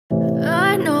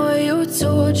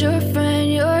told your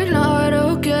friend you're not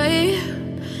okay,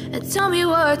 and tell me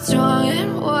what's wrong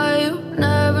and why you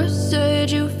never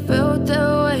said you felt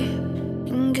that way.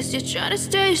 And guess you're trying to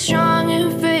stay strong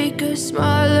and fake a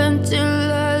smile until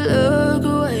I look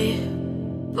away.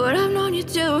 But I've known you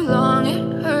too long,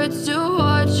 it hurts to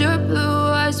watch your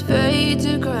blue eyes fade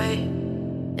to gray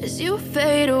as you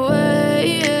fade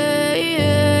away,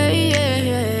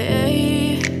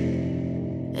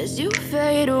 as you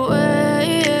fade away.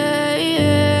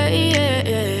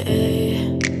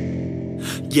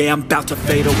 Yeah, I'm about to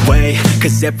fade away,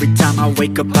 cause every time I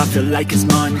wake up I feel like it's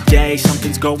Monday.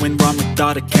 Something's going wrong with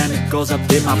all the chemicals up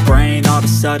in my brain. All of a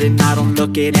sudden I don't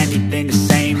look at anything the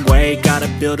same way. Got a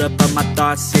buildup of my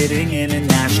thoughts sitting in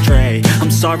an ashtray. I'm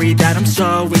sorry that I'm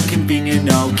so inconvenient,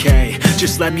 okay.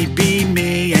 Just let me be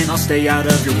me and I'll stay out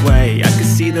of your way. I can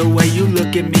see the way you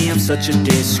look at me, I'm such a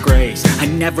disgrace. I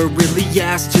never really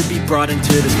asked to be brought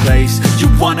into this place. You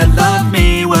wanna love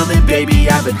me? Well then baby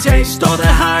I have a taste. All the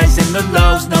highs and the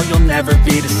lows, no you'll never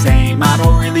be the same. I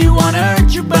don't really wanna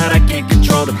hurt you but I can't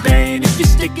control the pain. If you're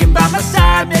sticking by my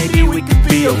side maybe we could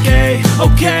be okay.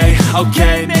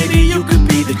 Okay, maybe you could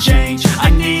be the change I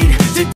need to